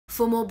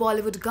For more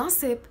Bollywood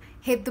gossip,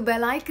 hit the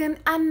bell icon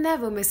and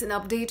never miss an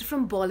update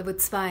from Bollywood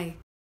Spy.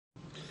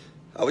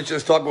 I was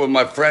just talking with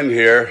my friend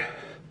here,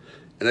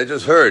 and I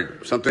just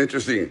heard something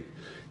interesting.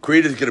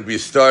 Creed is going to be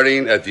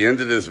starting at the end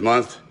of this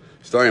month,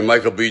 starring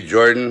Michael B.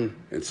 Jordan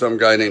and some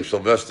guy named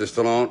Sylvester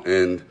Stallone,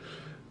 and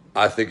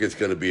I think it's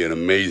going to be an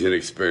amazing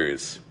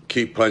experience.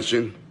 Keep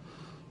punching.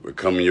 We're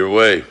coming your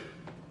way.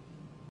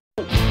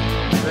 Ready?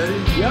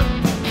 Yep.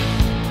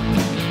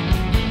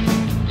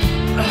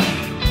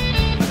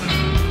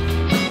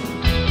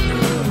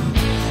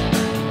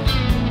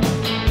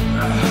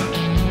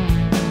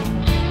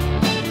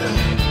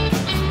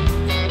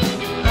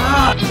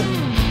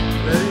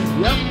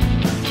 Ready? Yep.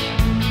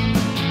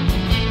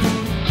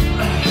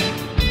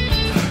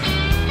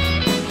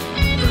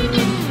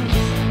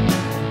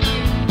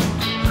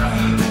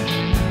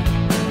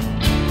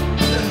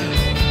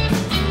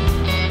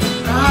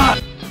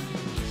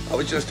 I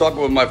was just talking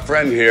with my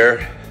friend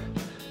here,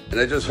 and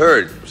I just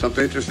heard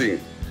something interesting.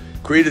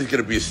 Creed is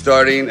going to be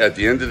starting at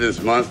the end of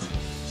this month,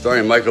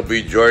 starring Michael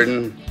B.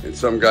 Jordan and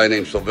some guy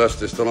named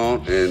Sylvester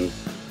Stallone, and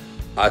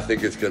I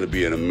think it's going to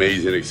be an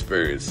amazing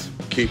experience.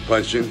 Keep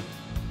punching.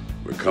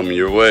 We're coming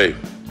your way.